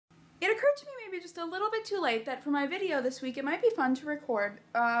it occurred to me maybe just a little bit too late that for my video this week it might be fun to record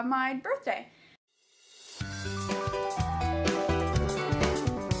my birthday.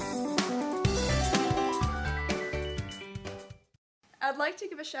 I'd like to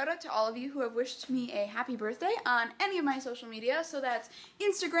give a shout out to all of you who have wished me a happy birthday on any of my social media, so that's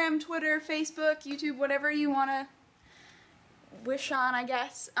Instagram, Twitter, Facebook, YouTube, whatever you want to wish on, I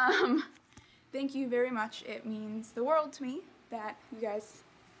guess. Thank you very much. It means the world to me that you guys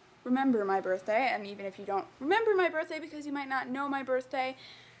remember my birthday, and even if you don't remember my birthday because you might not know my birthday,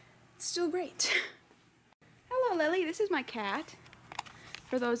 it's still great. Hello Lily, this is my cat.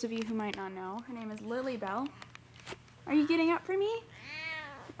 For those of you who might not know, her name is Lily Bell. Are you getting up for me?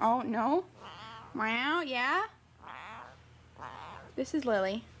 Oh, no? Meow, yeah? This is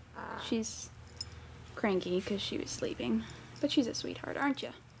Lily. She's cranky because she was sleeping. But she's a sweetheart, aren't you?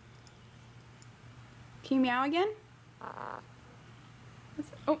 Can you meow again?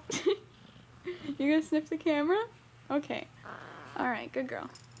 Oh, you're gonna sniff the camera? Okay. Alright, good girl.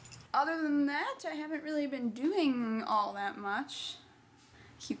 Other than that, I haven't really been doing all that much.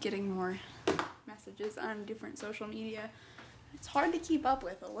 Keep getting more messages on different social media. It's hard to keep up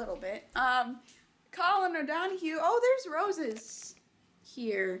with a little bit. Colin O'Donoghue. Oh, there's roses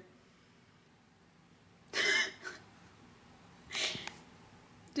here.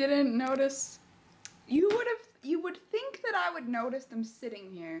 Didn't notice. You would think that I would notice them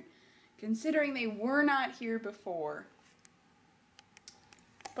sitting here, considering they were not here before.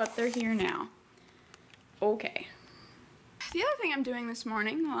 But they're here now. Okay. The other thing I'm doing this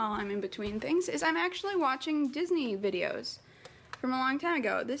morning while I'm in between things is I'm actually watching Disney videos from a long time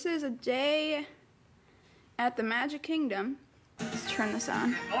ago. This is a day at the Magic Kingdom. Let's turn this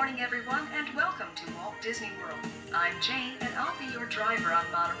on. Good morning everyone and welcome to Walt Disney World. I'm Jane and I'll be your driver on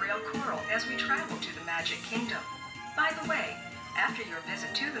Monorail Coral as we travel to the Magic Kingdom. By the way, after your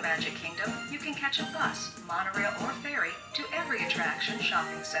visit to the Magic Kingdom, you can catch a bus, monorail, or ferry to every attraction,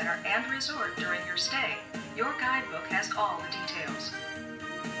 shopping center, and resort during your stay. Your guidebook has all the details.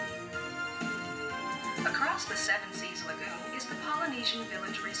 Across the Seven Seas Lagoon is the Polynesian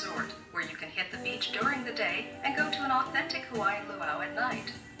Village Resort, where you can hit the beach during the day and go to an authentic Hawaiian luau at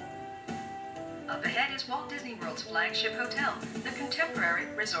night. Up ahead is Walt Disney World's flagship hotel, the Contemporary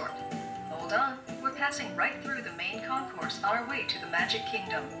Resort. Hold on, we're passing right through the main concourse on our way to the Magic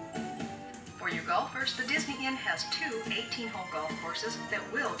Kingdom. For your golfers, the Disney Inn has 2 18-hole golf courses that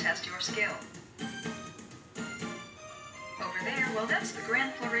will test your skill. Over there, well, that's the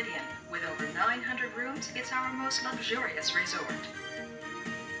Grand Floridian. With over 900 rooms, it's our most luxurious resort.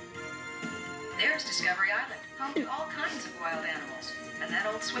 There's Discovery Island, home to all kinds of wild animals. And that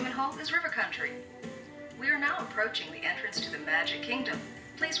old swimming hole is River Country. We are now approaching the entrance to the Magic Kingdom.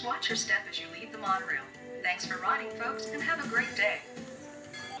 Please watch your step as you leave the monorail. Thanks for riding, folks, and have a great day.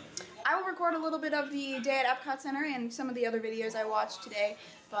 I will record a little bit of the day at Epcot Center and some of the other videos I watched today,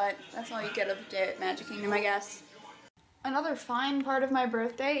 but that's all you get of the day at Magic Kingdom, I guess. Another fine part of my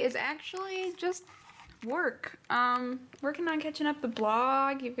birthday is actually just work. Working on catching up the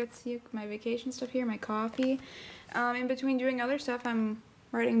blog. You get to see my vacation stuff here, my coffee. In between doing other stuff, I'm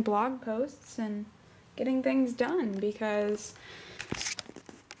writing blog posts and getting things done because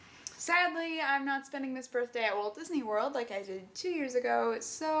sadly, I'm not spending this birthday at Walt Disney World like I did 2 years ago,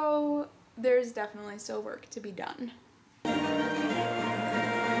 so there's definitely still work to be done.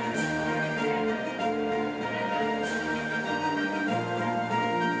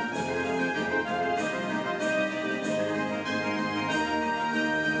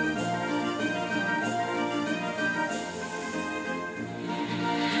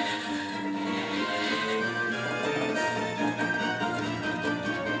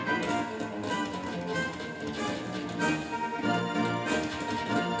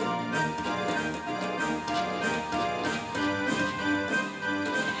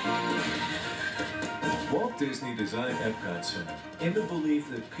 Disney designed Epcot Center in the belief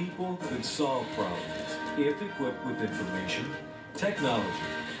that people could solve problems if equipped with information, technology,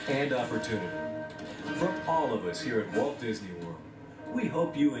 and opportunity. From all of us here at Walt Disney World, we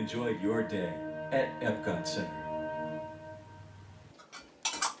hope you enjoyed your day at Epcot Center.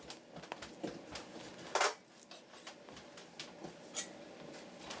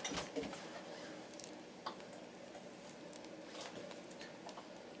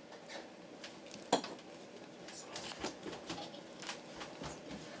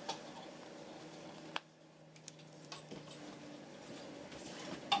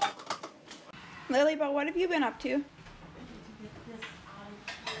 Lily, but what have you been up to?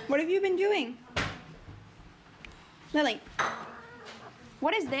 What have you been doing? Lily,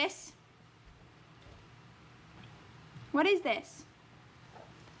 what is this? What is this?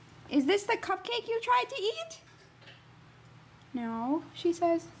 Is this the cupcake you tried to eat? No, she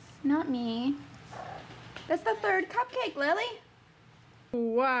says, not me. That's the third cupcake, Lily.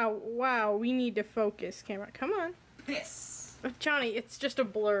 Wow, we need to focus, camera. Come on. Piss. Johnny, it's just a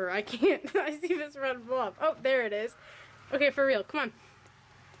blur. I can't. I see this red blob. Oh, there it is. Okay, for real. Come on.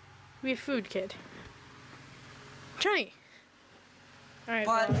 We have food, kid. Johnny. All right.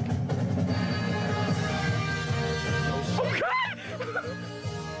 But Oh God!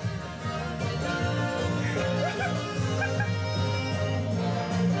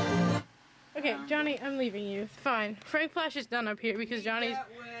 Okay, Johnny, I'm leaving you. Fine. Frank Flash is done up here because Johnny's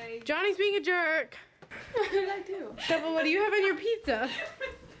being a jerk. What did I do? Shovel, what do you have on your pizza?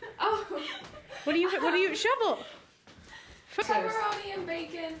 Oh. What do you Shovel? Pepperoni and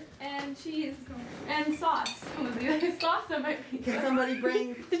bacon and cheese and sauce. Was the other sauce on my pizza? can somebody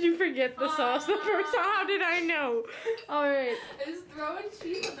bring? Did you forget the sauce the first time? How did I know? Alright. I was throwing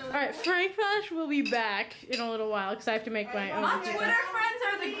cheese on the Alright, Frank Flash will be back in a little while because I have to make my own My pizza. Twitter friends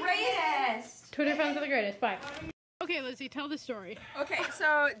are the greatest. Twitter friends are the greatest. Bye. Okay, Lizzie, tell the story. Okay,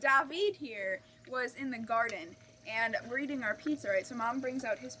 so David here was in the garden and we're eating our pizza, right? So Mom brings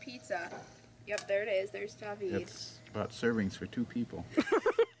out his pizza. Yep, there it is. There's David. It's about servings for 2 people.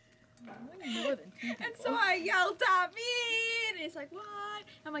 More than 2 people. And so I yelled, David! And he's like, what?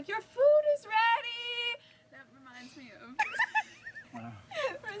 I'm like, your food is ready! That reminds me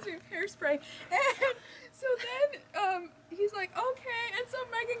of hairspray. And so then he's like, okay. And so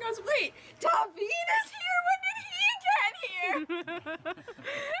Megan goes, wait, David is here? When did he get here?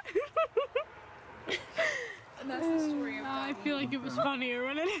 And that's the story of I that. feel like it was funnier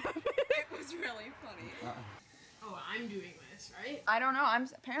when it happened. It was really funny. Oh, I'm doing this, right? I don't know.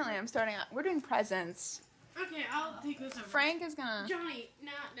 Apparently I'm starting out. We're doing presents. Okay, I'll take this over. Frank is gonna. Johnny,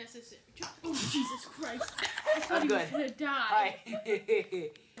 not necessary. Oh, Jesus Christ. I thought I'm he was good. gonna die. Hi.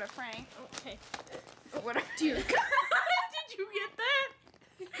 But Frank. Okay. What are Dear God. Did you get that?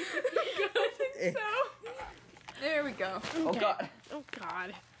 I think so. There we go. Oh Okay. God. Oh,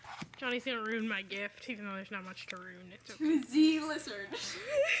 God. Johnny's gonna ruin my gift, even though there's not much to ruin. It's okay. To Z lizard.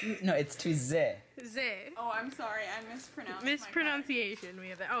 No, it's to Z. Zay. Oh, I'm sorry. I mispronounced. Mispronunciation. We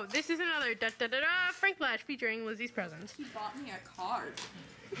have that. Oh, this is another Frank Flash featuring Lizzie's presents. He bought me a card.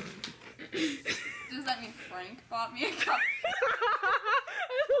 Does that mean Frank bought me a card? I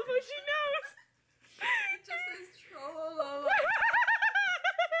love what she knows. It just says Trollolo.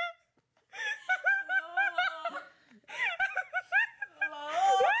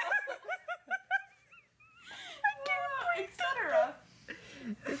 Etc.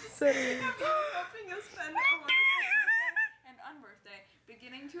 Hoping you'll spend a wonderful birthday and unbirthday,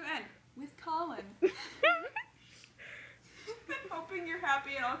 beginning to end, with Colin. Hoping you're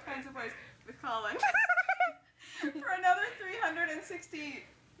happy in all kinds of ways with Colin. For another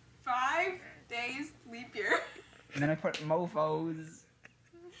 365 days leap year. And then I put mofos.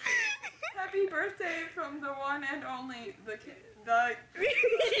 Happy birthday from the one and only the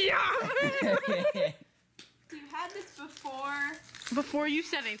Yeah. You had this before. Before you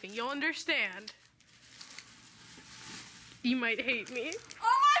said anything, you'll understand. You might hate me.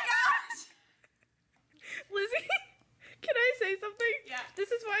 Oh my gosh! Lizzie, can I say something? Yeah.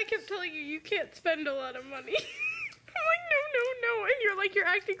 This is why I kept telling you can't spend a lot of money. I'm like, no. And you're like, you're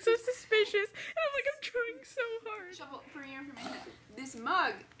acting so suspicious. And I'm like, I'm trying so hard. Shovel, for your information, this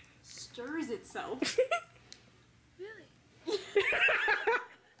mug stirs itself. Really?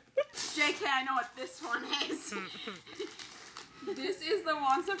 JK, I know what this one is. This is the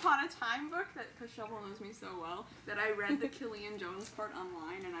Once Upon a Time book that, because Shovel knows me so well, that I read the Killian Jones part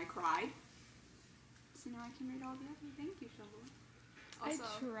online and I cried. So now I can read all the other. Thank you, Shovel. Also, I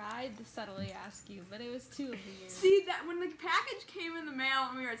tried to subtly ask you, but it was too weird. see, that when the package came in the mail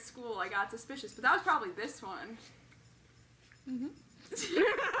when we were at school, I got suspicious, but that was probably this one. Mm-hmm.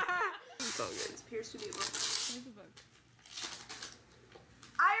 It appears to be a book. Here's the book.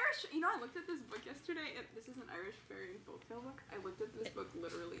 Irish, you know, I looked at this book yesterday. This is an Irish fairy folktale book. I looked at this book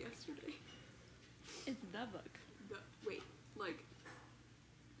literally yesterday. It's the book.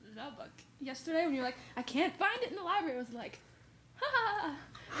 The book. Yesterday when you're like, I can't find it in the library, I was like, ha ha.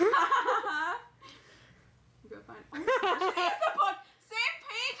 I'm gonna find. Oh my gosh, it is the book. Same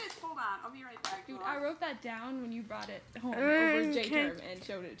pages. Hold on, I'll be right back. Dude, Hold I on. wrote that down when you brought it home over J Okay. term and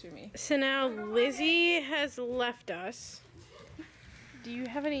showed it to me. So now Lizzie has left us. Do you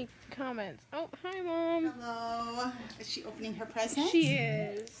have any comments? Oh, hi, Mom. Hello. Is she opening her present? She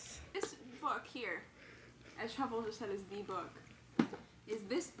is. This book here, as Shovel just said, is the book. Is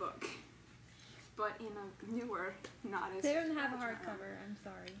this book, but in a newer, not as. They don't have a hardcover, I'm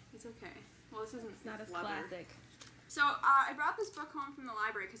sorry. It's okay. Well, this isn't. It's not as leather. classic. So I brought this book home from the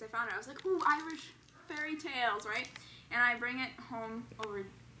library because I found it. I was like, ooh, Irish fairy tales, right? And I bring it home over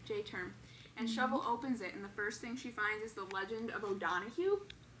J-term. And Shovell opens it, and the first thing she finds is the Legend of O'Donoghue.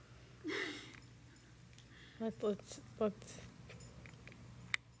 Let's. Have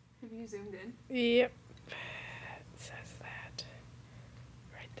you zoomed in? Yep. It says that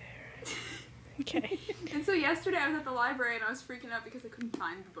right there. Okay. And so yesterday I was at the library and I was freaking out because I couldn't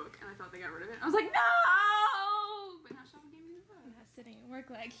find the book and I thought they got rid of it. I was like, no! But now Shovell gave me the book. I'm not sitting at work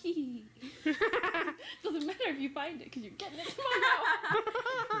like, hee. Doesn't matter if you find it because you're getting it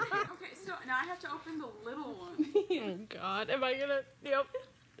tomorrow. Okay, so now I have to open the little one. Oh God, am I gonna? Yep.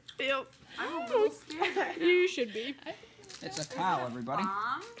 I'm a little scared right now. You should be. It's a cow, everybody.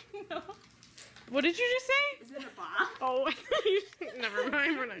 Bomb? No. What did you just say? Is it a bomb? Oh, never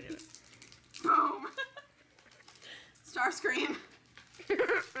mind. We're not gonna. Boom. Starscream.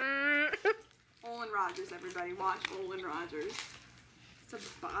 Olin Rogers, everybody. Watch Olin Rogers. It's a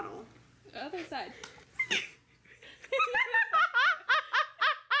bottle. Other side.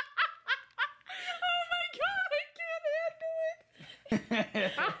 Oh my God, I can't handle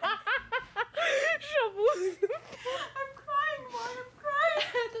it. Shovels. I'm crying, Mom. I'm crying.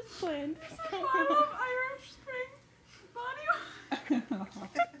 This plan. It's a bottle of Irish Spring body wash.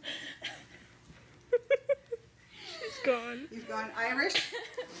 She's gone. You've gone Irish?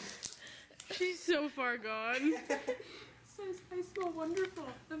 She's so far gone. It says, I smell wonderful.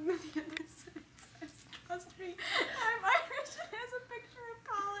 And then the other side says, trust me, I'm Irish. It has a picture of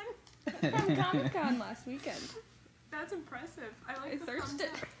Colin. From Comic-Con last weekend. That's impressive. I like I the searched thumbs it.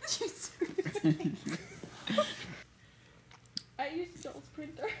 up. I used Joel's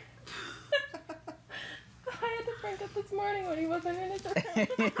printer. I had to print it this morning when he wasn't in his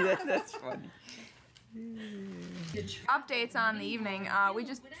room. That's funny. Updates on the evening. We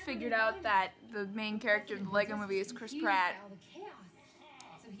just figured out that the main character of the Lego movie is Chris Pratt.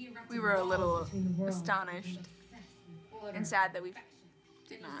 We were a little astonished and sad that we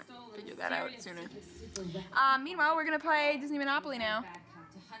did not figure that out sooner. Meanwhile, we're gonna play Disney Monopoly now.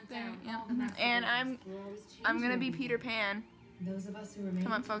 There, yeah. And I'm gonna be Peter Pan. Those of us who remained,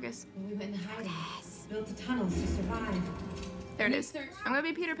 Come on, focus. we went in hiding, built the tunnels to survive. There it is. I'm gonna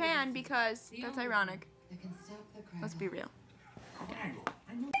be Peter Pan because that's ironic. That can stop the crowd. Let's be real.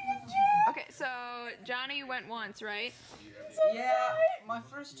 Okay, so Johnny went once, right? Yeah, my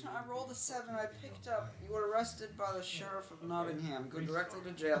first time I rolled a 7. I picked up. You were arrested by the sheriff of Nottingham. Go directly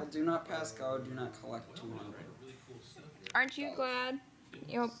to jail. Do not pass go. Do not collect 200. Aren't you glad?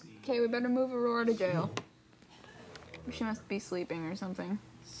 Okay, we better move Aurora to jail. She must be sleeping or something.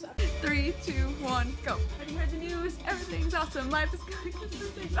 3, 2, 1, go. Have you heard the news? Everything's awesome. Life is good because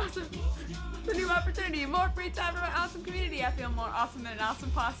everything's awesome. It's a new opportunity. More free time for my awesome community. I feel more awesome than an awesome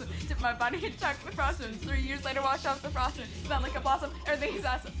possum. Dip my body in chocolate frosting. 3 years later, wash off the frosting. Smell like a blossom. Everything is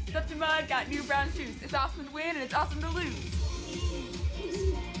awesome. Stepped in mud, got new brown shoes. It's awesome to win and it's awesome to lose.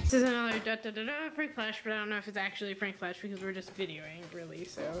 This is another Frank Flash, but I don't know if it's actually Frank Flash because we're just videoing, really,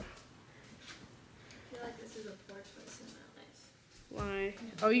 so. I feel like this is a poor choice in that list. Why?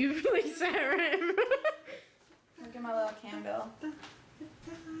 Oh, you really Sarah him. Look at my little candle.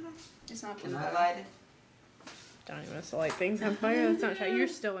 It's not Can I light it? Donnie wants to light things on fire. That's not shy. You're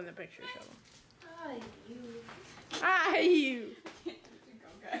still in the picture, Shovell. Ah, you. Go,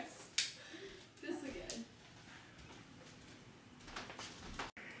 guys. This again.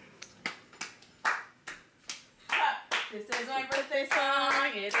 This is my birthday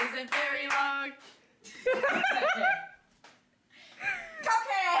song. It isn't very long.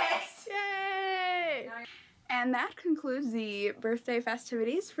 Cupcakes! Yay! And that concludes the birthday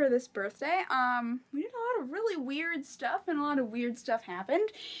festivities for this birthday. We did a lot of really weird stuff and a lot of weird stuff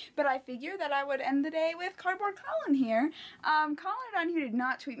happened, but I figured that I would end the day with Cardboard Colin here. Colin O'Donoghue did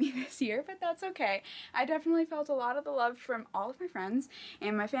not tweet me this year, but that's okay. I definitely felt a lot of the love from all of my friends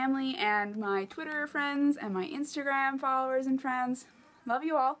and my family and my Twitter friends and my Instagram followers and friends. Love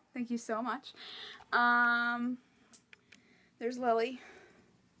you all. Thank you so much. There's Lily,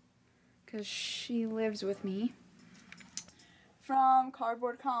 because she lives with me. From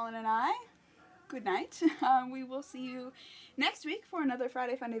Cardboard Colin and I, good night. We will see you next week for another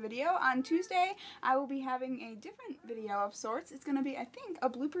Friday Funday video. On Tuesday, I will be having a different video of sorts. It's going to be, I think, a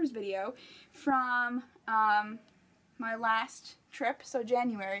bloopers video from my last trip, so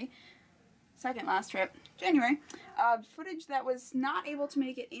January. Second last trip, January, footage that was not able to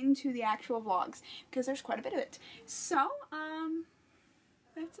make it into the actual vlogs because there's quite a bit of it. So,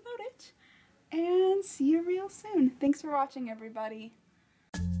 that's about it, and see you real soon. Thanks for watching, everybody.